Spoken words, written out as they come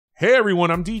Hey everyone,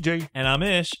 I'm DJ. And I'm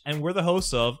Ish, and we're the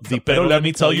hosts of the Pero Let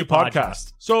Me Tell You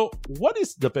podcast. So, what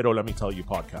is the Pero Let Me Tell You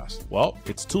podcast? Well,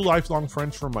 it's two lifelong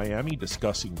friends from Miami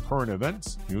discussing current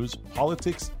events, news,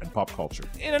 politics, and pop culture.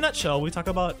 In a nutshell, we talk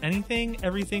about anything,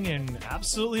 everything, and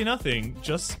absolutely nothing,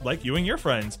 just like you and your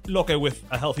friends, loque with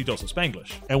a healthy dose of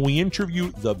Spanglish. And we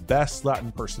interview the best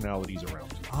Latin personalities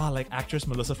around. Like actress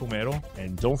Melissa Fumero.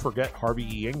 And don't forget Harvey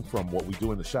Ying from What We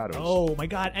Do in the Shadows. Oh my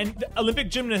god, and the Olympic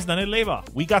gymnast Daniel Leyva.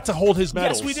 We got to hold his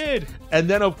medals. Yes, we did. And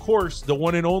then, of course, the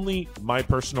one and only, my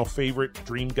personal favorite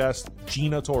dream guest,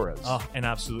 Gina Torres. An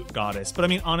absolute goddess. But I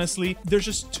mean, honestly, there's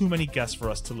just too many guests for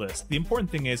us to list. The important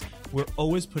thing is we're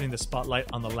always putting the spotlight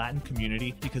on the Latin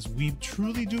community because we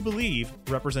truly do believe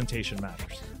representation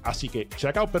matters. Así que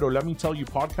check out Pero Let Me Tell You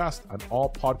podcast on all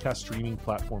podcast streaming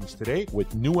platforms today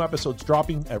with new episodes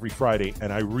dropping every Friday.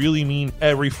 And I really mean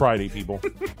every Friday, people.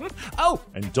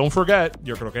 And don't forget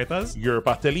your croquetas, your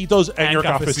pastelitos, and your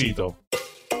cafecito.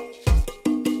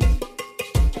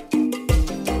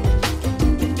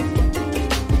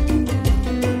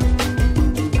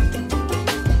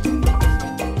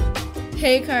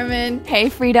 Hey, Carmen. Hey,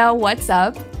 Frida. What's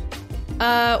up?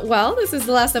 Well, this is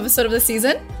the last episode of the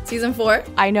season 4.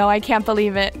 I know, I can't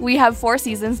believe it. We have 4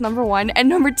 seasons, number 1. And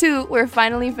number 2, we're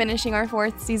finally finishing our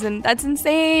 4th season. That's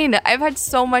insane. I've had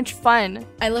so much fun.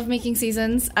 I love making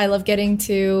seasons. I love getting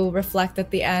to reflect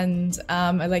at the end.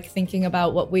 I like thinking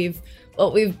about what we've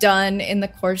done in the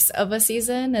course of a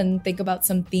season and think about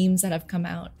some themes that have come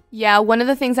out. Yeah, one of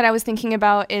the things that I was thinking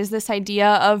about is this idea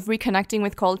of reconnecting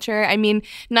with culture. I mean,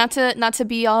 not to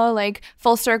be all like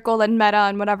full circle and meta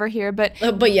and whatever here, but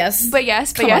yes,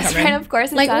 right? Of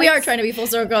course, like we are trying to be full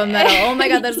circle and meta. Oh my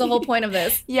god, that's the whole point of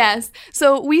this. Yes.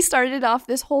 So we started off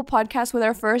this whole podcast with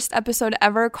our first episode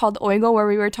ever called Oigo, where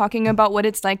we were talking about what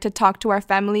it's like to talk to our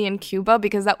family in Cuba,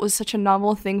 because that was such a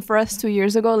novel thing for us 2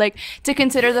 years ago. Like to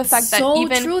consider the fact that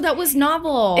even true, that was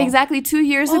novel. Exactly 2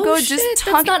 years ago. That's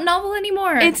not novel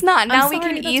anymore. It's not. Now we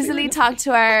can easily talk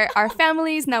to our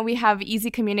families. Now we have easy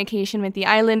communication with the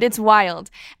island. It's wild.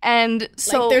 And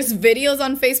so there's videos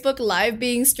on Facebook Live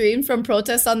being streamed from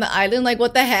protests on the island. Like,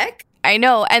 what the heck? I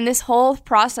know. And this whole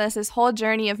process, this whole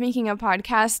journey of making a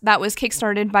podcast that was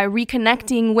kickstarted by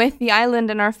reconnecting with the island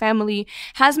and our family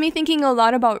has me thinking a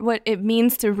lot about what it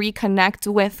means to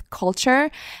reconnect with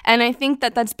culture. And I think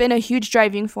that that's been a huge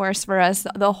driving force for us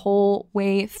the whole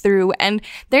way through. And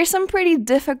there's some pretty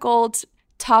difficult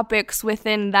topics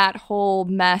within that whole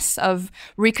mess of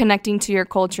reconnecting to your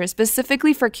culture.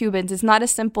 Specifically for Cubans, it's not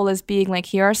as simple as being like,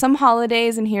 here are some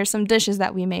holidays and here are some dishes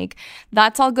that we make.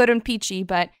 That's all good and peachy,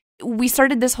 but we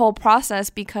started this whole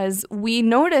process because we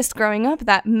noticed growing up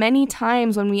that many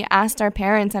times when we asked our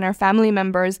parents and our family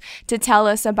members to tell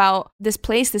us about this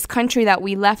place, this country that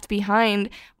we left behind,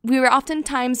 we were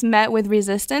oftentimes met with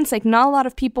resistance. Like, not a lot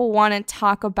of people want to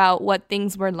talk about what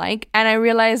things were like. And I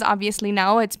realize, obviously,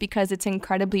 now it's because it's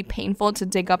incredibly painful to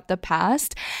dig up the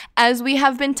past. As we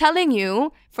have been telling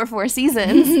you for 4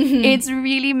 seasons, it's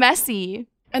really messy.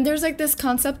 And there's like this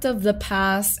concept of the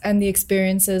past and the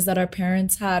experiences that our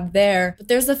parents had there. But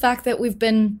there's the fact that we've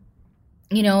been,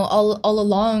 all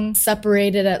along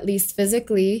separated, at least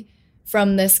physically,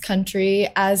 from this country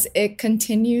as it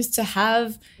continues to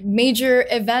have major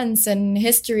events and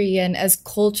history and as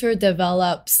culture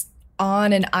develops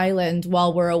on an island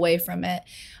while we're away from it.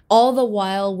 All the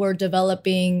while we're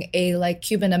developing a like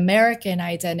Cuban American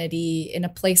identity in a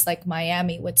place like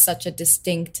Miami with such a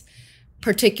distinct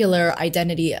particular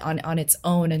identity on its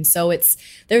own. And so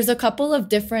there's a couple of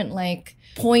different like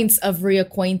points of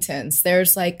reacquaintance.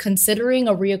 There's like considering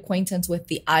a reacquaintance with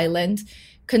the island,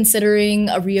 considering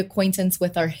a reacquaintance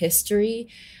with our history,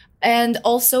 and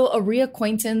also a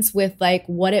reacquaintance with like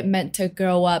what it meant to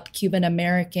grow up Cuban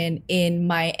American in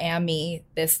Miami,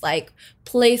 this like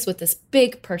place with this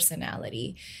big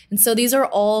personality. And so these are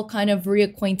all kind of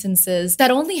reacquaintances that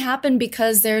only happen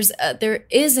because there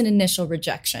is an initial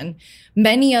rejection.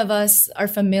 Many of us are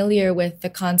familiar with the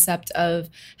concept of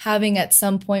having at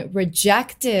some point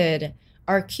rejected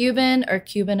our Cuban or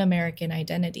Cuban American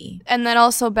identity. And that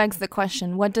also begs the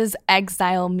question, what does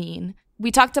exile mean? We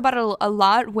talked about it a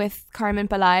lot with Carmen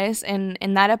Pelaez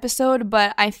in that episode,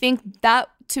 but I think that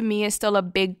to me is still a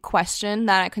big question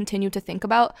that I continue to think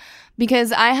about,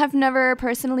 because I have never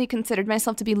personally considered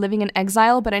myself to be living in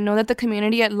exile, but I know that the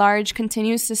community at large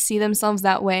continues to see themselves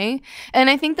that way. And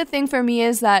I think the thing for me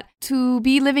is that to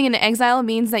be living in exile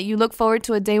means that you look forward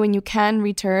to a day when you can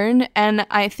return. And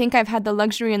I think I've had the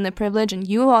luxury and the privilege, and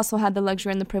you also had the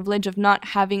luxury and the privilege of not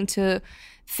having to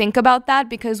think about that,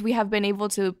 because we have been able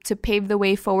to pave the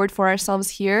way forward for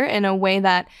ourselves here in a way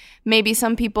that maybe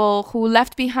some people who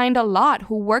left behind a lot,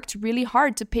 who worked really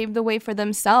hard to pave the way for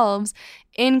themselves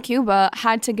in Cuba,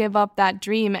 had to give up that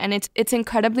dream. And it's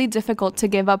incredibly difficult to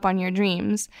give up on your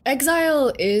dreams.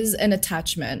 Exile is an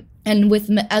attachment. And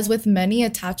as with many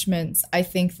attachments, I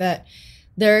think that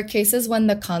there are cases when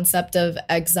the concept of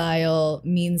exile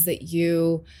means that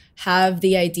you have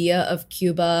the idea of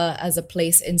Cuba as a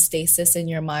place in stasis in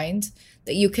your mind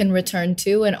that you can return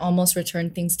to and almost return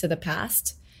things to the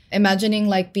past. Imagining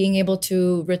like being able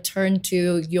to return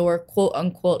to your quote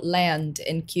unquote land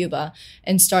in Cuba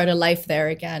and start a life there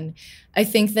again. I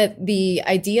think that the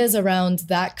ideas around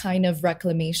that kind of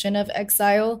reclamation of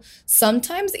exile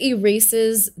sometimes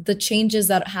erases the changes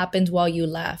that happened while you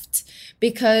left,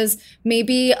 because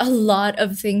maybe a lot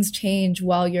of things change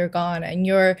while you're gone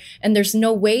and there's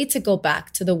no way to go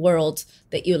back to the world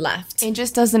that you left. It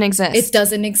just doesn't exist. It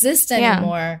doesn't exist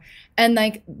anymore. And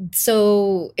like,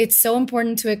 so it's so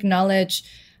important to acknowledge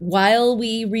while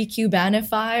we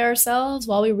re-Cubanify ourselves,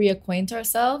 while we reacquaint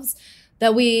ourselves,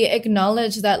 that we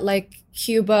acknowledge that like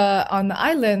Cuba on the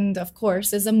island, of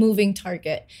course, is a moving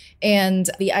target. And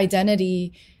the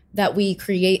identity that we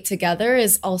create together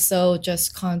is also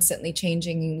just constantly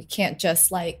changing. And we can't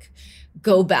just like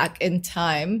go back in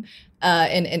time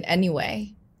in any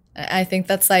way. I think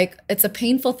that's like, it's a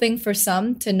painful thing for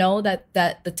some to know that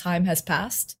the time has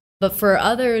passed. But for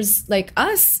others like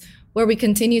us, where we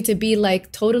continue to be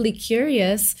like totally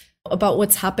curious about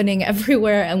what's happening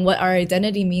everywhere and what our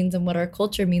identity means and what our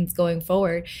culture means going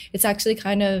forward, it's actually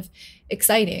kind of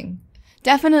exciting.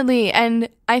 Definitely. And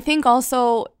I think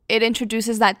also it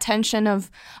introduces that tension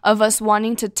of us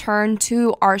wanting to turn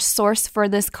to our source for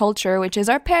this culture, which is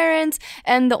our parents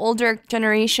and the older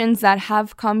generations that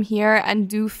have come here and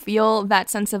do feel that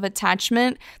sense of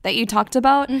attachment that you talked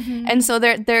about. Mm-hmm. And so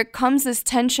there comes this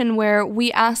tension where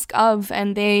we ask of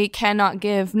and they cannot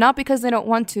give, not because they don't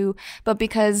want to, but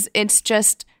because it's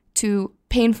just too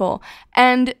painful.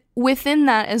 And within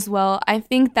that as well, I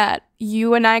think that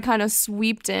you and I kind of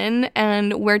sweeped in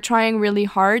and we're trying really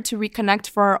hard to reconnect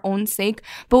for our own sake.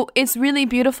 But it's really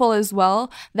beautiful as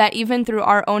well that even through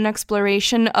our own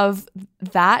exploration of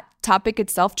that topic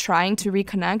itself, trying to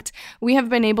reconnect, we have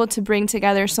been able to bring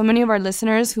together so many of our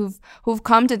listeners who've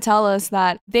come to tell us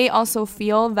that they also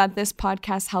feel that this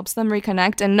podcast helps them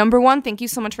reconnect. And number one, thank you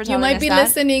so much for telling us that. You might be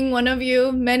listening, one of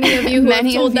you, many of you who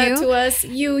have told that to us.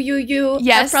 You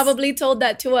yes, have probably told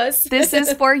that to us. This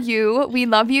is for you. We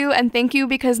love you and thank you,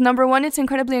 because number one, it's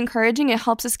incredibly encouraging. It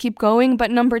helps us keep going. But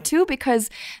number two, because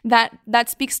that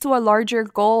speaks to a larger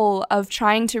goal of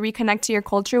trying to reconnect to your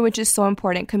culture, which is so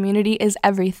important. Community is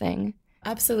everything.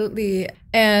 Absolutely.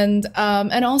 And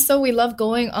also we love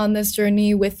going on this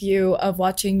journey with you of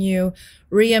watching you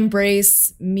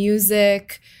re-embrace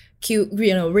music,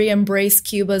 re-embrace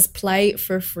Cuba's plight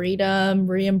for freedom,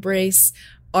 re-embrace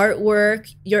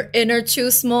artwork, your inner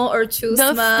chusmo or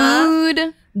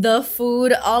chusma. The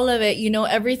food, all of it,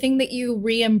 everything that you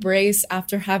re-embrace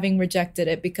after having rejected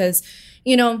it. Because,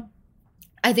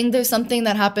 I think there's something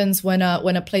that happens when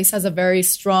a place has a very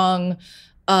strong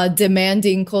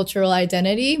demanding cultural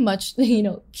identity.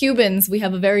 Cubans, we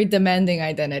have a very demanding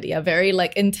identity, a very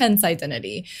like intense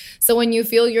identity. So when you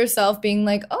feel yourself being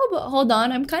like, oh, but hold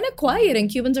on, I'm kind of quiet and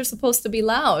Cubans are supposed to be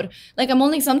loud. Like I'm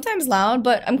only sometimes loud,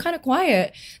 but I'm kind of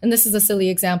quiet. And this is a silly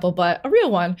example, but a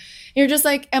real one. You're just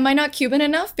like, am I not Cuban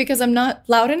enough because I'm not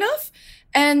loud enough?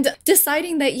 And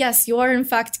deciding that, yes, you are in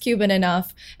fact Cuban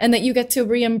enough and that you get to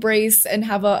re-embrace and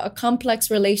have a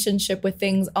complex relationship with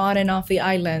things on and off the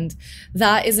island,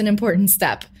 that is an important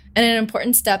step. And an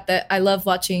important step that I love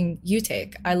watching you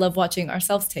take. I love watching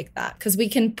ourselves take that, because we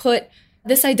can put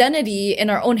this identity in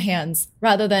our own hands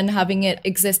rather than having it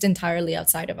exist entirely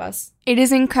outside of us. It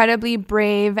is incredibly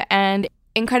brave and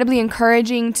incredibly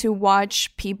encouraging to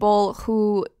watch people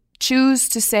who choose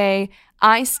to say,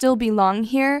 I still belong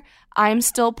here. I'm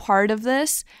still part of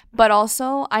this, but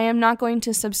also I am not going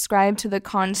to subscribe to the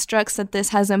constructs that this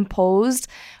has imposed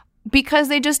because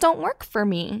they just don't work for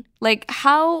me. Like,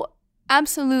 how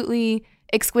absolutely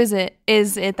exquisite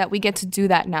is it that we get to do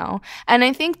that now? And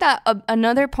I think that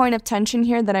another point of tension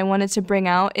here that I wanted to bring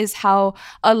out is how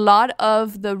a lot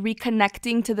of the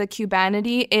reconnecting to the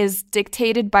Cubanity is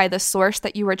dictated by the source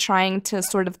that you were trying to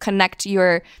sort of connect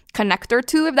your connector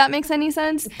to, if that makes any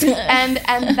sense. and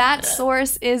that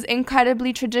source is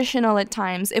incredibly traditional at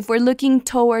times. If we're looking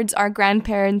towards our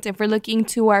grandparents, if we're looking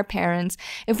to our parents,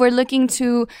 if we're looking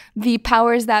to the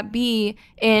powers that be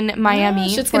in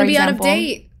Miami, it's going to be out of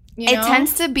date. It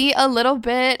tends to be a little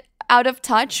bit out of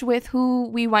touch with who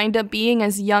we wind up being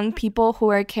as young people who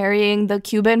are carrying the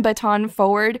Cuban baton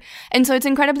forward. And so it's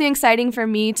incredibly exciting for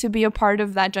me to be a part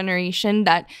of that generation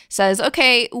that says,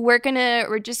 okay, we're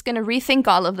just gonna rethink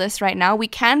all of this right now. We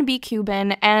can be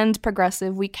Cuban and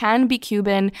progressive. We can be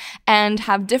Cuban and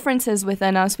have differences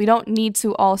within us. We don't need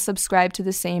to all subscribe to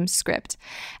the same script.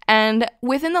 And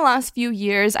within the last few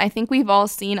years, I think we've all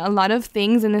seen a lot of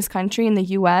things in this country, in the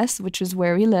US, which is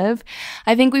where we live.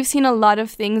 I think we've seen a lot of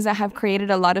things that have created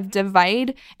a lot of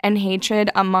divide and hatred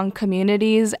among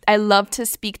communities. I love to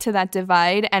speak to that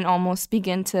divide and almost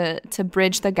begin to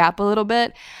bridge the gap a little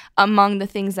bit among the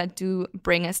things that do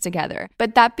bring us together.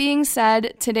 But that being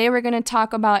said, today we're going to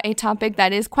talk about a topic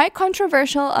that is quite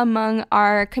controversial among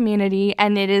our community,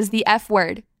 and it is the F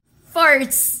word.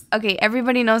 Farts. Okay,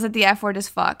 everybody knows that the F word is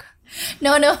fuck.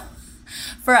 No.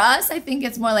 For us, I think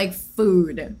it's more like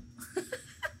food.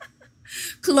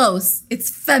 Close. It's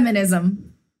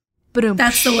feminism. Boom.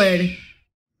 That's the word.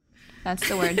 That's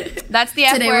the word. That's the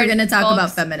F word. Today we're going to talk folks.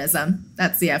 about feminism.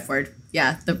 That's the F word.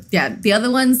 Yeah. The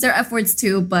other ones, they're F words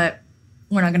too, but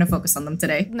we're not going to focus on them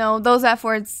today. No, those F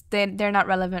words, they're not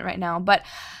relevant right now. But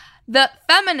the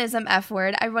feminism F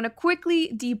word, I want to quickly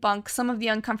debunk some of the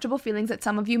uncomfortable feelings that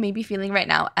some of you may be feeling right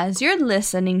now as you're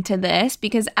listening to this,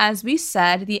 because as we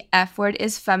said, the F word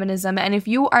is feminism. And if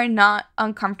you are not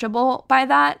uncomfortable by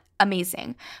that,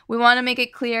 amazing. We want to make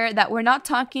it clear that we're not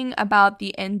talking about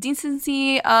the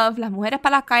indecency of las mujeres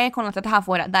para la calle con las tetas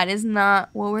afuera. That is not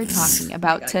what we're talking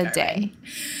about today.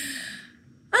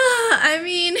 I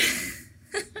mean...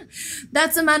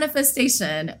 That's a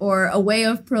manifestation or a way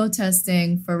of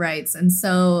protesting for rights. And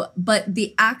so, but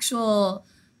the actual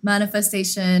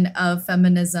manifestation of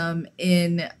feminism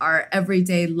in our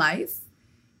everyday life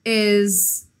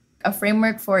is a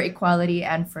framework for equality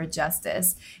and for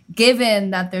justice,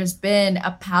 given that there's been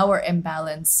a power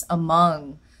imbalance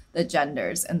among the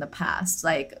genders in the past.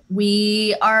 Like,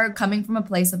 we are coming from a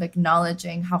place of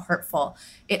acknowledging how hurtful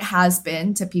it has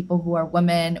been to people who are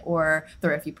women, or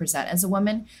if you present as a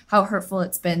woman, how hurtful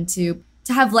it's been to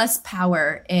have less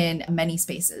power in many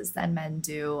spaces than men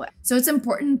do. So it's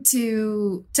important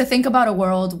to think about a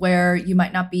world where you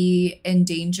might not be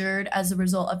endangered as a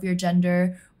result of your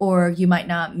gender, or you might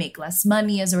not make less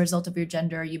money as a result of your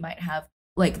gender. You might have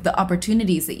like the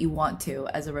opportunities that you want to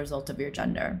as a result of your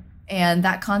gender. And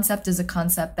that concept is a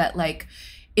concept that like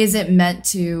isn't meant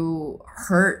to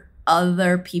hurt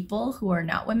other people who are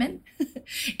not women.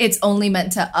 It's only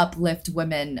meant to uplift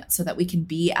women so that we can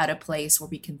be at a place where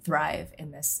we can thrive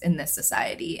in this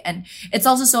society. And it's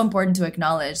also so important to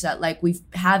acknowledge that like we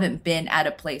haven't been at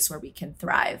a place where we can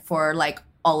thrive for like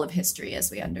all of history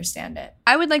as we understand it.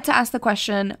 I would like to ask the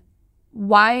question,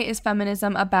 why is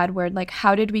feminism a bad word? Like,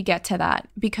 how did we get to that?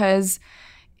 Because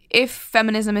if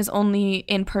feminism is only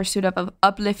in pursuit of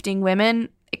uplifting women,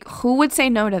 who would say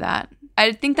no to that?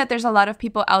 I think that there's a lot of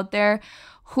people out there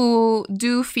who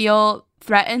do feel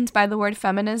threatened by the word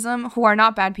feminism, who are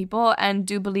not bad people and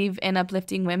do believe in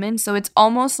uplifting women. So it's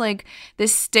almost like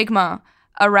this stigma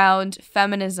around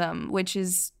feminism, which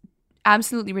is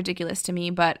absolutely ridiculous to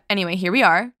me. But anyway, here we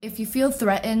are. If you feel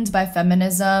threatened by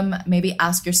feminism, maybe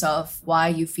ask yourself why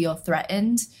you feel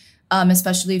threatened.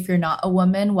 Especially if you're not a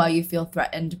woman, why you feel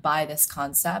threatened by this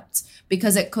concept,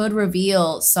 because it could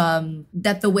reveal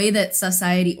that the way that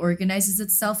society organizes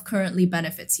itself currently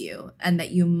benefits you and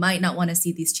that you might not want to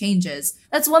see these changes.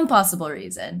 That's one possible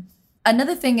reason.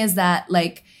 Another thing is that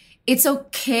like, it's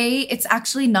okay. It's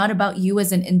actually not about you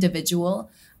as an individual.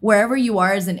 Wherever you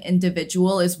are as an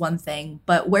individual is one thing,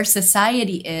 but where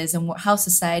society is and how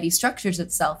society structures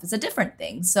itself is a different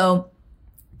thing. So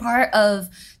part of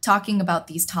talking about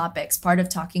these topics, part of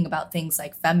talking about things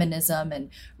like feminism and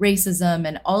racism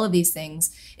and all of these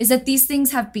things is that these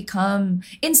things have become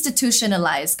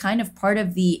institutionalized, kind of part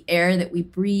of the air that we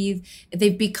breathe.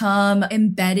 They've become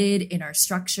embedded in our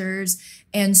structures.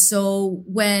 And so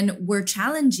when we're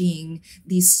challenging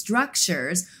these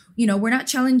structures, you know, we're not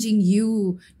challenging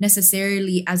you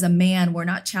necessarily as a man. We're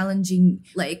not challenging,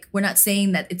 like, we're not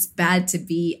saying that it's bad to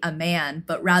be a man,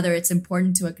 but rather it's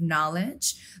important to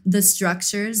acknowledge the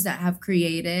structures that have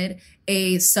created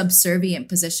a subservient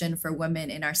position for women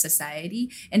in our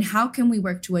society. And how can we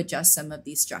work to adjust some of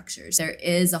these structures? There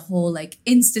is a whole like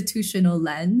institutional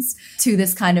lens to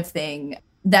this kind of thing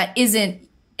that isn't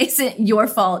your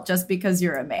fault just because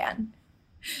you're a man.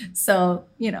 So,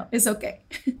 you know, it's okay.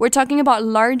 We're talking about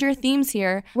larger themes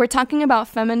here. We're talking about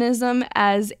feminism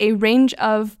as a range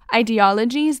of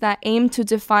ideologies that aim to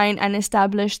define and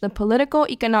establish the political,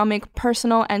 economic,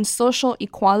 personal, and social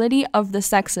equality of the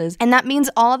sexes. And that means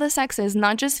all the sexes,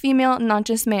 not just female, not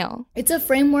just male. It's a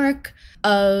framework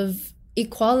of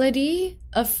equality,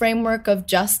 a framework of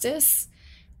justice,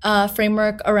 a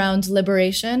framework around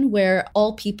liberation where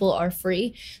all people are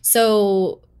free.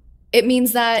 So it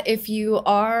means that if you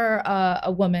are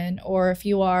a woman, or if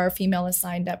you are female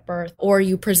assigned at birth, or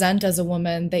you present as a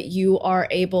woman, that you are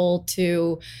able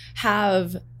to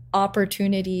have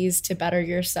opportunities to better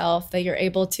yourself, that you're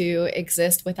able to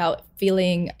exist without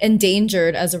feeling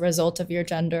endangered as a result of your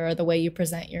gender or the way you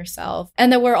present yourself,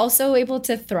 and that we're also able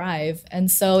to thrive. And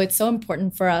so it's so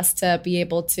important for us to be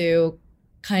able to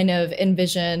kind of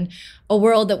envision a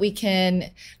world that we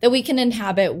can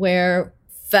inhabit where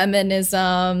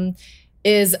feminism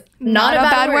is not a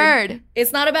bad word.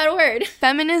 It's not a bad word.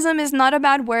 Feminism is not a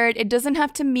bad word. It doesn't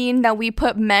have to mean that we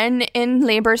put men in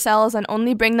labor cells and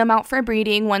only bring them out for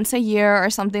breeding once a year or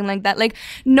something like that. Like,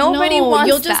 nobody wants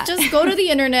you'll that. just go to the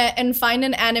internet and find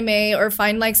an anime or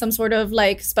find like some sort of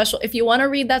like special. If you want to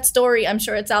read that story, I'm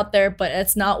sure it's out there, but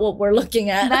it's not what we're looking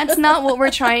at. That's not what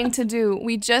we're trying to do.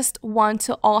 We just want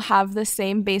to all have the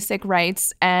same basic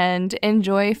rights and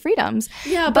enjoy freedoms.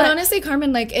 Yeah, but honestly,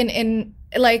 Carmen, like in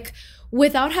like,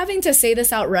 without having to say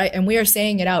this outright, and we are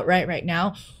saying it outright right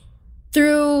now,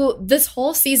 through this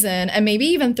whole season, and maybe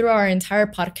even through our entire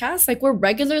podcast, like, we're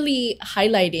regularly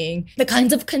highlighting the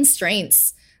kinds of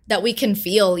constraints that we can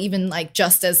feel, even like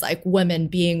just as like women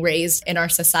being raised in our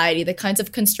society, the kinds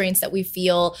of constraints that we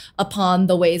feel upon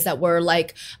the ways that we're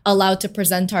like allowed to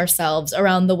present ourselves,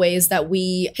 around the ways that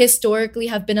we historically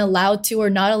have been allowed to or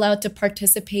not allowed to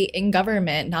participate in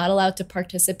government, not allowed to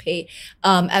participate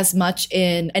as much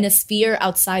in a sphere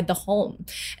outside the home.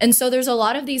 And so there's a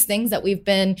lot of these things that we've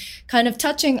been kind of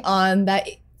touching on that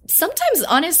sometimes,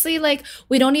 honestly, like,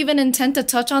 we don't even intend to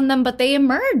touch on them, but they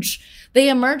emerge. They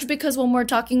emerge because when we're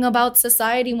talking about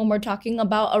society, when we're talking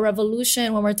about a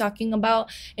revolution, when we're talking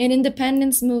about an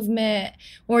independence movement,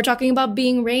 when we're talking about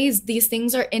being raised, these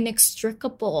things are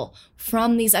inextricable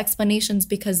from these explanations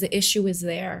because the issue is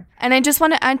there. And I just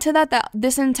want to add to that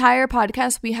this entire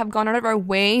podcast, we have gone out of our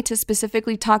way to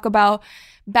specifically talk about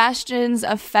bastions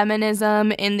of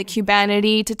feminism in the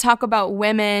Cubanity, to talk about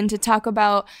women, to talk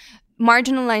about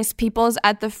marginalized peoples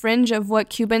at the fringe of what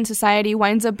Cuban society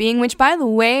winds up being, which, by the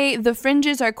way, the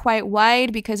fringes are quite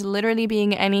wide, because literally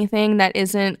being anything that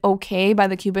isn't okay by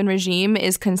the Cuban regime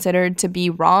is considered to be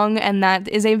wrong, and that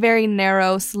is a very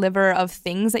narrow sliver of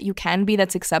things that you can be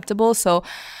that's acceptable. So,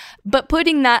 but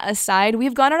putting that aside,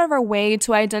 we've gone out of our way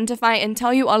to identify and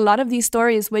tell you a lot of these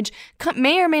stories, which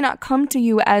may or may not come to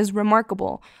you as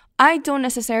remarkable. I don't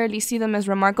necessarily see them as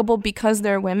remarkable because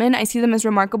they're women. I see them as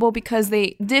remarkable because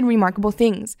they did remarkable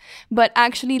things. But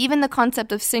actually, even the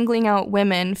concept of singling out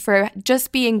women for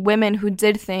just being women who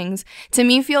did things, to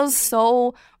me, feels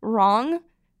so wrong.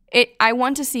 I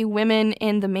want to see women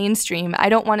in the mainstream. I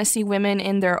don't want to see women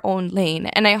in their own lane.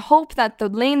 And I hope that the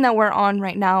lane that we're on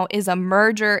right now is a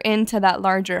merger into that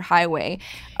larger highway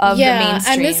of the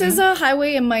mainstream. And this is a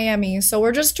highway in Miami. So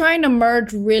we're just trying to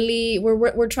merge really,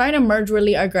 we're trying to merge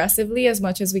really aggressively as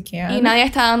much as we can. Y nadie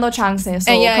está dando chances.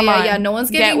 So come on. Yeah, no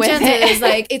one's giving chances.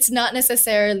 Like, it's not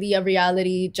necessarily a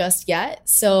reality just yet.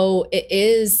 So it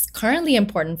is currently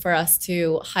important for us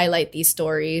to highlight these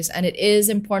stories. And it is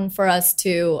important for us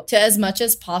to as much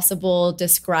as possible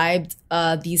describe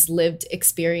these lived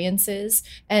experiences,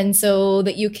 and so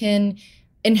that you can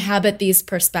inhabit these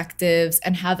perspectives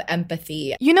and have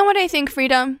empathy. You know what I think,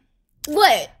 Frida?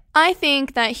 What? I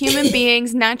think that human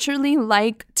beings naturally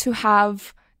like to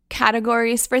have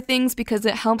categories for things because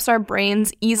it helps our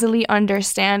brains easily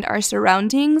understand our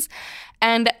surroundings.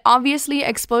 And obviously,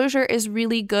 exposure is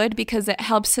really good because it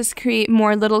helps us create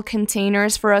more little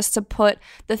containers for us to put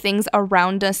the things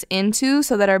around us into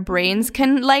so that our brains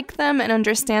can like them and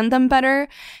understand them better.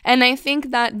 And I think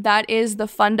that that is the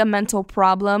fundamental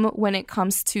problem when it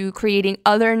comes to creating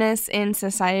otherness in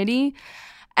society.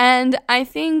 And I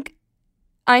think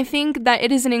that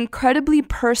it is an incredibly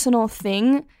personal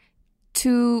thing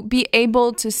to be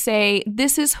able to say,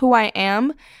 this is who I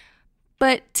am.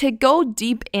 But to go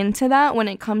deep into that when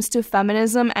it comes to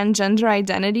feminism and gender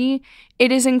identity,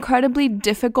 it is incredibly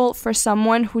difficult for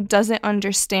someone who doesn't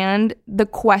understand the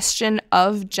question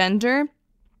of gender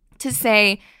to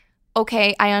say,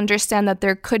 okay, I understand that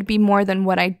there could be more than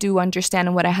what I do understand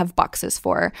and what I have boxes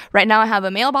for. Right now I have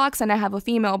a male box and I have a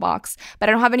female box, but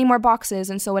I don't have any more boxes.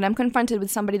 And so when I'm confronted with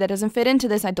somebody that doesn't fit into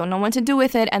this, I don't know what to do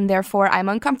with it. And therefore I'm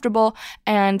uncomfortable.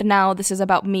 And now this is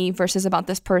about me versus about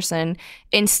this person,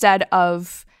 instead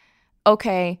of,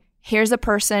 okay, here's a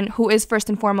person who is first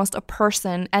and foremost a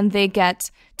person, and they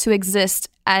get to exist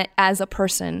as a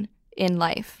person in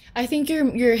life. I think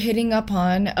you're hitting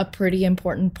upon a pretty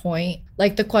important point.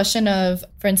 Like the question of,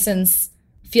 for instance,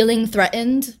 feeling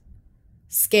threatened,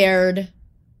 scared,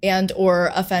 and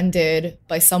or offended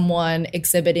by someone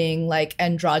exhibiting like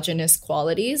androgynous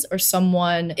qualities or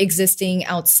someone existing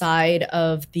outside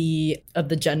of the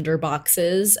gender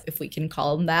boxes, if we can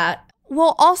call them that.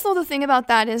 Well, also the thing about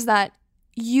that is that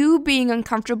you being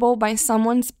uncomfortable by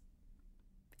someone's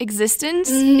existence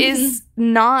is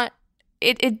not,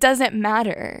 it doesn't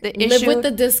matter. The Live issue, with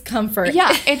the discomfort.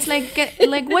 yeah, it's like,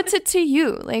 what's it to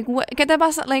you? Like, ¿qué te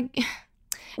pasa? Like,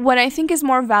 what I think is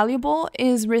more valuable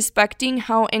is respecting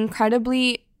how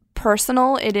incredibly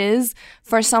personal it is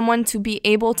for someone to be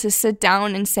able to sit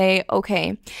down and say,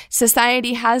 okay,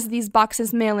 society has these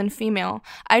boxes, male and female.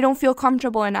 I don't feel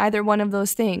comfortable in either one of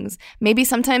those things. Maybe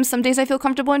some days I feel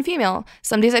comfortable in female.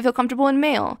 Some days I feel comfortable in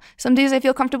male. Some days I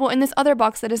feel comfortable in this other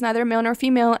box that is neither male nor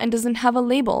female and doesn't have a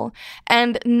label.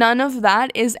 And none of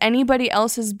that is anybody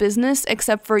else's business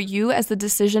except for you as the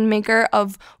decision maker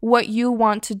of what you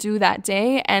want to do that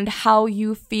day and how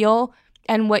you feel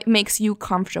and what makes you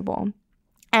comfortable.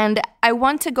 And I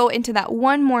want to go into that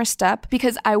one more step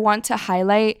because I want to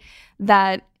highlight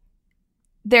that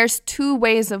there's two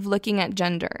ways of looking at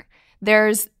gender.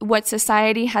 There's what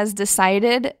society has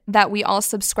decided that we all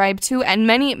subscribe to, and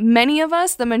many of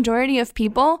us, the majority of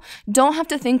people, don't have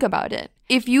to think about it.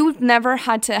 If you've never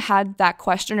had that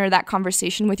question or that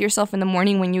conversation with yourself in the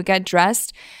morning when you get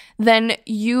dressed, then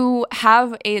you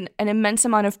have an immense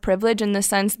amount of privilege in the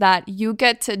sense that you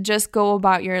get to just go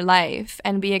about your life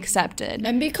and be accepted.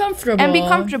 And be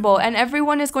comfortable. And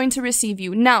everyone is going to receive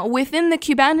you. Now, within the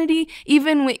Cubanity,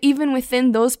 even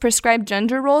within those prescribed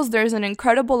gender roles, there's an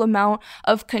incredible amount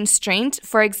of constraint.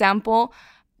 For example,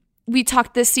 we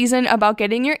talked this season about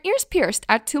getting your ears pierced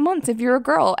at 2 months if you're a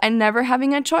girl and never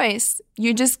having a choice.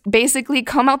 You just basically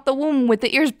come out the womb with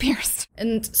the ears pierced.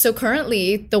 And so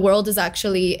currently, the world is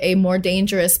actually a more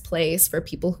dangerous place for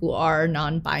people who are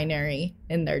non-binary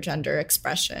in their gender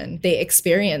expression. They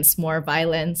experience more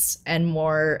violence and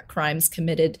more crimes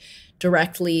committed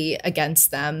directly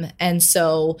against them. And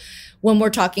so when we're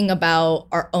talking about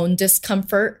our own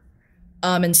discomfort,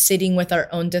 and sitting with our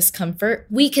own discomfort,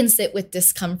 we can sit with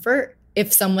discomfort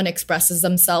if someone expresses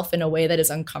themselves in a way that is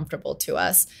uncomfortable to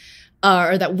us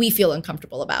or that we feel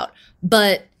uncomfortable about.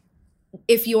 But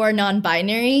if you are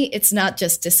non-binary, it's not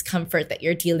just discomfort that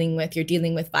you're dealing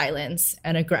with violence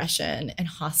and aggression and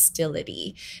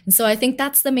hostility. And so I think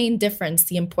that's the main difference,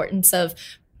 the importance of,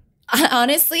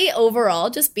 honestly,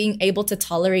 overall, just being able to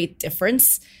tolerate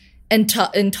difference and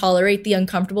tolerate the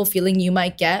uncomfortable feeling you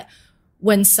might get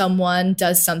when someone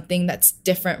does something that's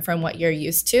different from what you're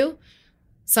used to.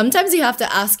 Sometimes you have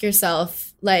to ask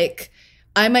yourself, like,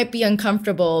 I might be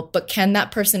uncomfortable, but can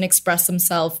that person express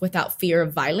themselves without fear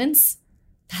of violence?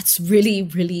 That's really,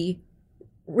 really,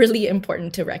 really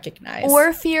important to recognize.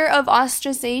 Or fear of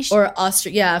ostracization. Or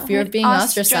fear of being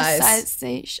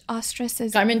ostracized.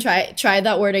 Ostracism. Carmen, try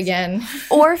that word again.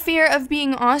 Or fear of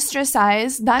being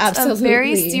ostracized. That's Absolutely. a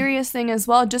very serious thing as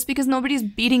well. Just because nobody's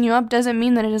beating you up doesn't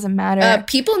mean that it doesn't matter.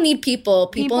 People need people.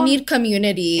 People need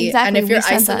community. Exactly, and if you're we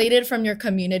said isolated from your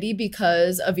community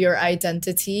because of your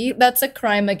identity, that's a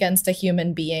crime against a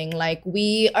human being. Like,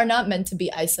 we are not meant to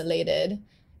be isolated.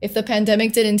 If the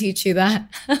pandemic didn't teach you that,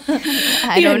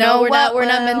 I don't know. We're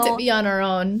not meant to be on our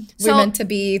own. We're meant to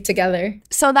be together.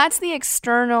 So that's the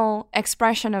external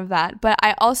expression of that. But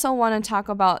I also want to talk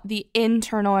about the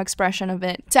internal expression of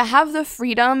it. To have the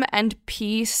freedom and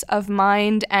peace of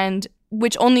mind, and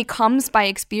which only comes by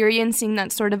experiencing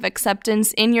that sort of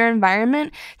acceptance in your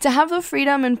environment, to have the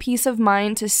freedom and peace of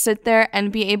mind to sit there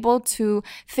and be able to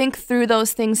think through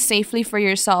those things safely for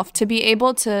yourself, to be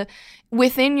able to,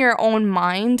 within your own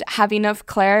mind, have enough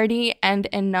clarity and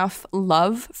enough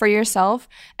love for yourself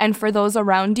and for those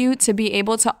around you to be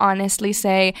able to honestly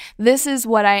say, this is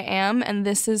what I am and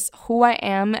this is who I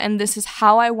am and this is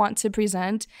how I want to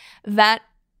present. That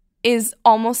is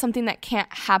almost something that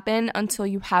can't happen until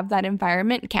you have that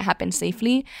environment. It can't happen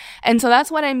safely. And so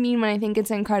that's what I mean when I think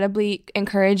it's incredibly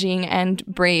encouraging and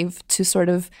brave to sort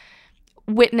of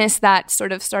witness that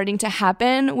sort of starting to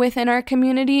happen within our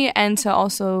community and to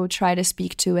also try to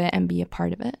speak to it and be a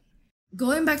part of it.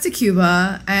 Going back to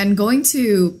Cuba and going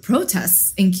to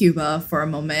protests in Cuba for a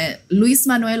moment, Luis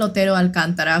Manuel Otero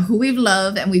Alcántara, who we've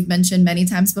loved and we've mentioned many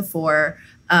times before,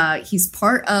 he's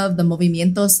part of the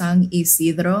Movimiento San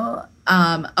Isidro,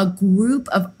 a group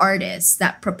of artists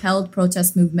that propelled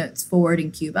protest movements forward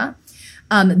in Cuba.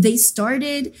 They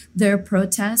started their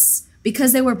protests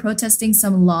because they were protesting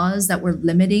some laws that were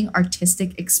limiting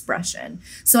artistic expression.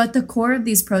 So at the core of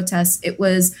these protests, it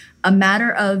was a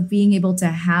matter of being able to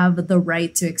have the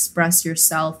right to express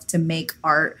yourself, to make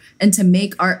art, and to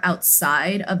make art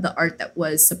outside of the art that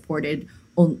was supported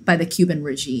by the Cuban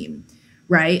regime.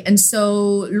 right? And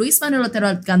so Luis Manuel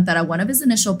Otero Alcántara, one of his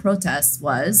initial protests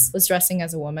was dressing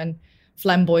as a woman,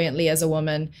 flamboyantly as a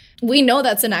woman. We know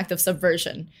that's an act of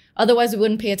subversion. Otherwise, we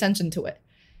wouldn't pay attention to it.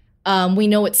 We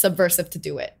know it's subversive to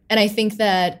do it. And I think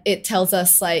that it tells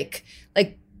us like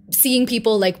seeing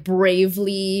people like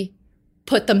bravely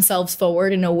put themselves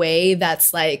forward in a way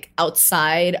that's like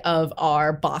outside of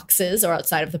our boxes or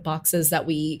outside of the boxes that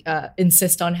we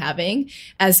insist on having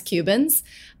as Cubans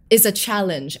is a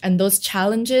challenge. And those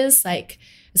challenges, like,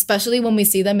 especially when we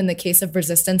see them in the case of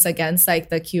resistance against like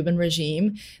the Cuban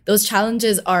regime, those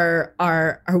challenges are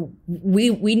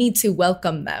we need to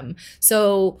welcome them.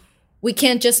 So we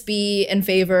can't just be in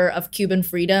favor of Cuban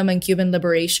freedom and Cuban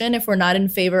liberation if we're not in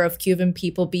favor of Cuban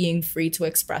people being free to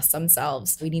express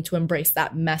themselves. We need to embrace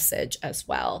that message as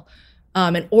well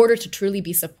in order to truly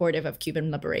be supportive of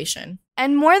Cuban liberation.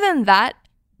 And more than that,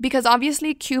 because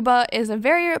obviously Cuba is a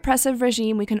very oppressive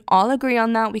regime. We can all agree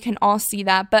on that. We can all see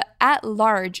that. But at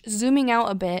large, zooming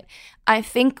out a bit, I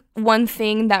think one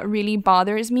thing that really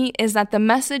bothers me is that the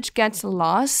message gets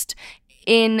lost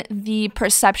in the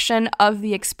perception of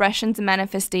the expressions and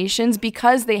manifestations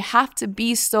because they have to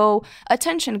be so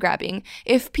attention grabbing.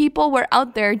 If people were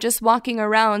out there just walking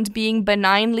around being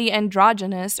benignly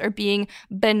androgynous or being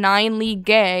benignly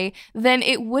gay, then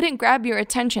it wouldn't grab your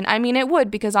attention. I mean, it would,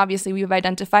 because obviously we've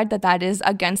identified that that is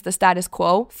against the status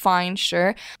quo. Fine,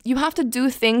 sure. You have to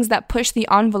do things that push the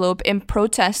envelope in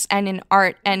protests and in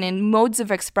art and in modes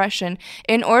of expression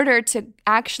in order to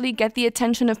actually get the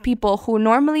attention of people who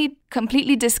normally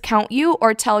completely discount you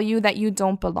or tell you that you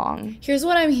don't belong. Here's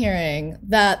what I'm hearing,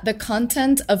 that the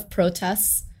content of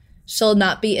protests shall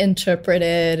not be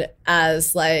interpreted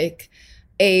as like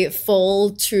a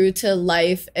full, true to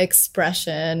life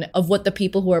expression of what the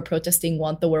people who are protesting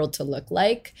want the world to look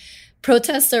like.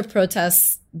 Protests are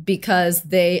protests because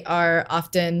they are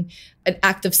often an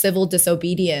act of civil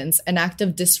disobedience, an act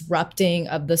of disrupting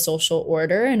of the social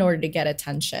order in order to get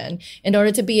attention, in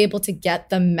order to be able to get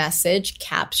the message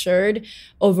captured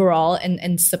overall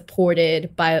and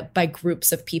supported by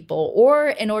groups of people, or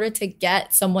in order to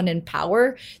get someone in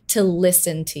power to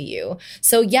listen to you.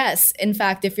 So yes, in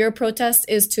fact, if your protest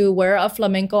is to wear a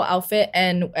flamenco outfit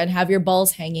and have your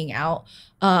balls hanging out,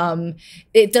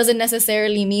 it doesn't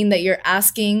necessarily mean that you're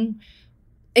asking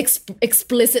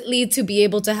explicitly to be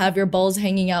able to have your balls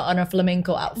hanging out on a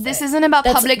flamenco outfit. This isn't about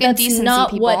public indecency,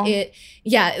 not people.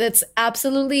 That's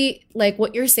absolutely, like,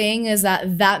 what you're saying is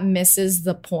that misses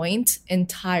the point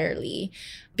entirely,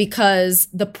 because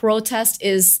the protest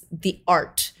is the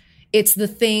art. It's the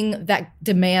thing that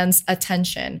demands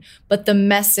attention. But the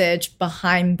message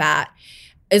behind that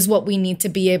is what we need to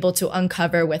be able to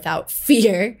uncover without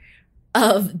fear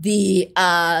of the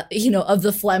of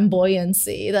the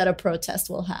flamboyancy that a protest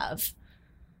will have.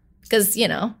 Because,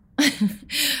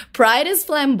 pride is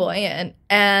flamboyant,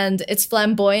 and it's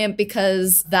flamboyant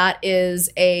because that is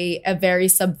a very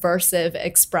subversive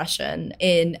expression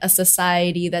in a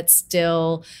society that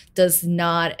still does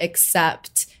not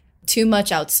accept too much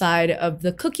outside of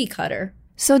the cookie cutter.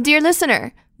 So, dear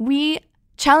listener, we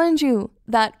challenge you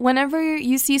that whenever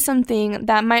you see something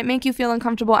that might make you feel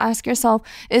uncomfortable, ask yourself,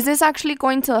 is this actually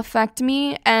going to affect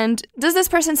me? And does this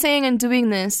person saying and doing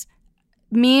this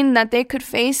mean that they could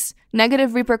face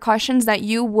negative repercussions that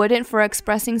you wouldn't for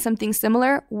expressing something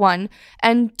similar? 1.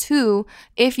 And 2,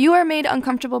 if you are made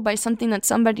uncomfortable by something that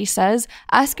somebody says,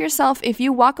 ask yourself, if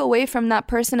you walk away from that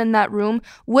person in that room,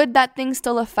 would that thing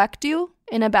still affect you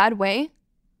in a bad way?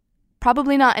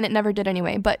 Probably not, and it never did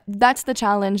anyway. But that's the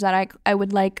challenge that I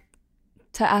would like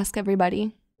to ask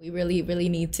everybody. We really, really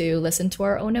need to listen to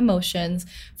our own emotions,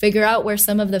 figure out where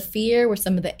some of the fear, where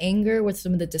some of the anger, where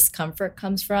some of the discomfort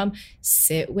comes from,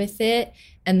 sit with it,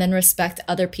 and then respect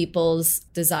other people's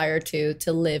desire to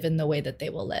live in the way that they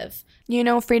will live. You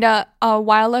know, Frida, a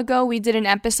while ago, we did an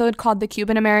episode called The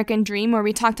Cuban American Dream, where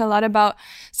we talked a lot about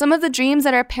some of the dreams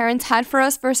that our parents had for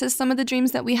us versus some of the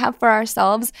dreams that we have for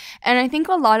ourselves. And I think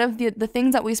a lot of the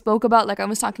things that we spoke about, like I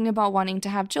was talking about wanting to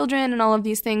have children and all of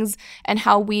these things, and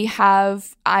how we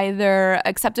have either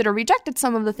accepted or rejected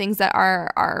some of the things that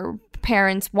our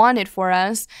parents wanted for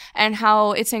us, and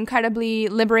how it's incredibly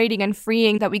liberating and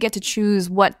freeing that we get to choose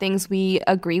what things we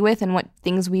agree with and what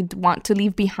things we want to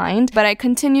leave behind. But I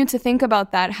continue to think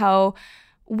about that, how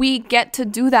we get to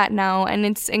do that now, and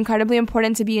it's incredibly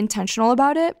important to be intentional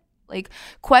about it. Like,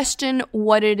 question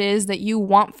what it is that you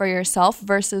want for yourself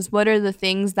versus what are the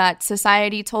things that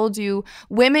society told you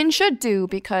women should do,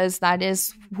 because that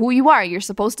is who you are. You're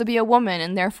supposed to be a woman,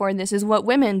 and therefore this is what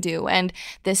women do, and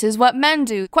this is what men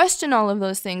do. Question all of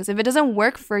those things. If it doesn't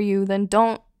work for you, then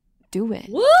don't do it.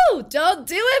 Woo! Don't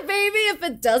do it, baby, if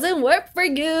it doesn't work for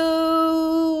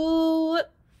you.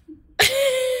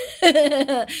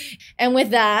 And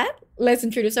with that, let's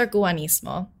introduce our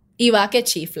guanismo. Iba que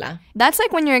chifla. That's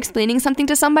like when you're explaining something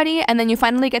to somebody and then you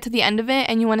finally get to the end of it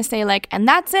and you want to say like, and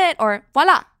that's it, or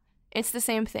voila. It's the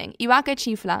same thing. Iba que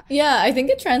chifla. Yeah, I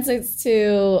think it translates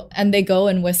to, and they go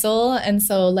and whistle. And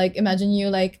so like, imagine you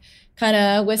like kind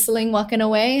of whistling, walking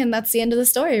away, and that's the end of the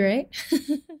story, right?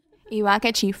 Iba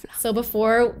que chifla. So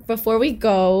before we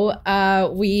go,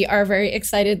 we are very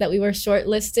excited that we were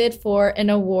shortlisted for an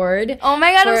award. Oh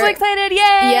my God, I'm so excited. Yay!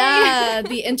 Yeah,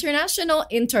 the international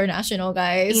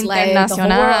guys. Like the whole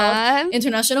world.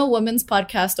 International Women's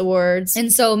Podcast Awards. And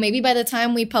so maybe by the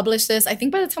time we publish this,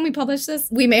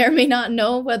 we may or may not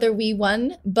know whether we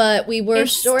won, but we were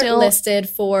shortlisted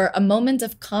for a Moment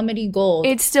of Comedy Gold.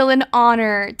 It's still an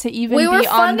honor to even be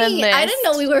on the list. I didn't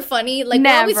know we were funny. Like, we're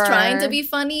always trying to be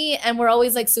funny. And we're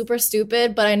always like super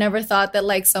stupid, but I never thought that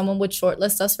like someone would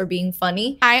shortlist us for being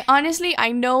funny. I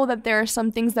know that there are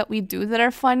some things that we do that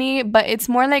are funny, but it's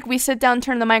more like we sit down,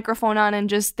 turn the microphone on, and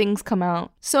just things come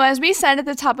out. So as we said at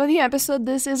the top of the episode,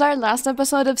 this is our last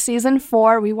episode of season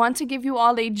 4. We want to give you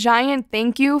all a giant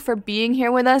thank you for being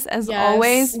here with us as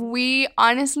always. We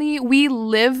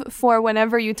live for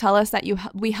whenever you tell us that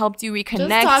we helped you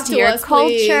reconnect to your us,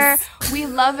 culture. Please. We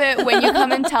love it when you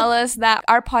come and tell us that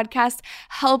our podcast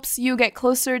helps you get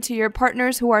closer to your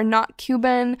partners who are not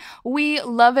Cuban. We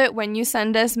love it when you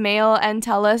send us mail and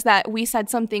tell us that we said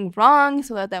something wrong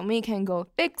so that then we can go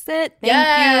fix it.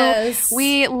 Thank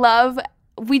you.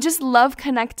 We just love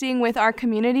connecting with our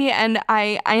community, and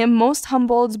I am most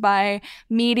humbled by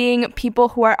meeting people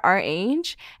who are our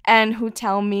age and who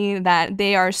tell me that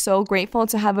they are so grateful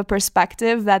to have a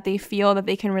perspective that they feel that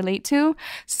they can relate to.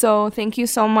 So thank you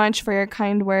so much for your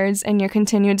kind words and your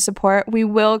continued support. We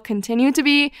will continue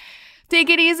to take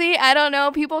it easy. I don't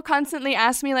know. People constantly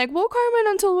ask me like, well,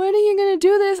 Carmen, until when are you going to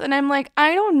do this? And I'm like,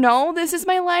 I don't know. This is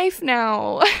my life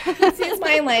now. This is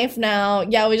my life now.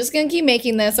 Yeah, we're just going to keep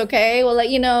making this, okay? We'll let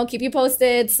you know, keep you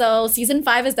posted. So season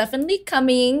 5 is definitely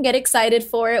coming. Get excited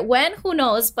for it. When? Who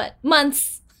knows? But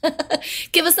months.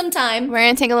 Give us some time. We're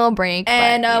going to take a little break.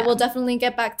 And we'll definitely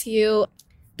get back to you.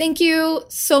 Thank you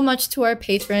so much to our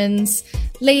patrons.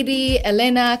 Lady,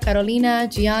 Elena, Carolina,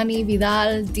 Gianni,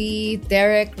 Vidal, Dee,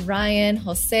 Derek, Ryan,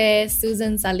 Jose,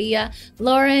 Susan, Salia,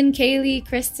 Lauren, Kaylee,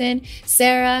 Kristen,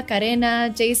 Sarah,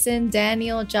 Karina, Jason,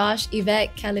 Daniel, Josh,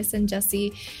 Yvette, Kellis, and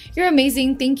Jesse. You're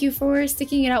amazing. Thank you for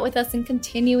sticking it out with us and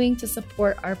continuing to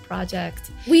support our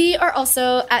project. We are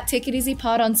also at Take It Easy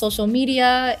Pod on social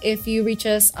media. If you reach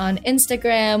us on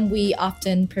Instagram, we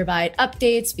often provide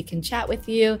updates. We can chat with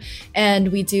you,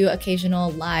 and we do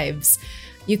occasional lives.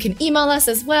 You can email us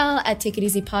as well at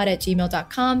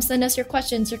takeiteasypod@gmail.com. Send us your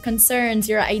questions, your concerns,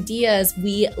 your ideas.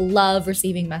 We love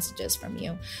receiving messages from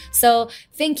you. So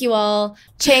thank you all.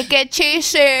 Take it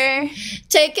chaser.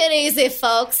 Take it easy,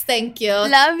 folks. Thank you.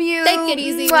 Love you. Take it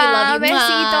easy. We love you.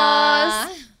 Besitos.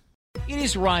 It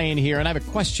is Ryan here, and I have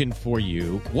a question for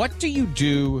you. What do you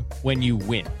do when you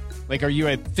win? Like, are you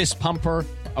a fist pumper,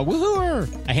 a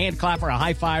woohooer, a hand clapper, a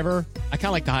high fiver? I kind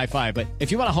of like the high five, but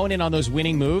if you want to hone in on those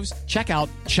winning moves, check out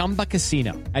Chumba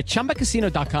Casino. At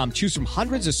ChumbaCasino.com, choose from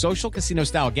hundreds of social casino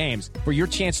style games for your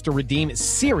chance to redeem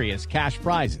serious cash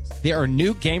prizes. There are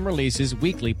new game releases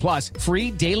weekly, plus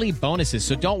free daily bonuses.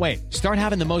 So don't wait. Start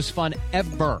having the most fun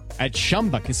ever at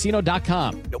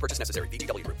ChumbaCasino.com. No purchase necessary.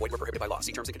 VGW Group. Void where prohibited by law.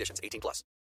 See terms and conditions. 18+.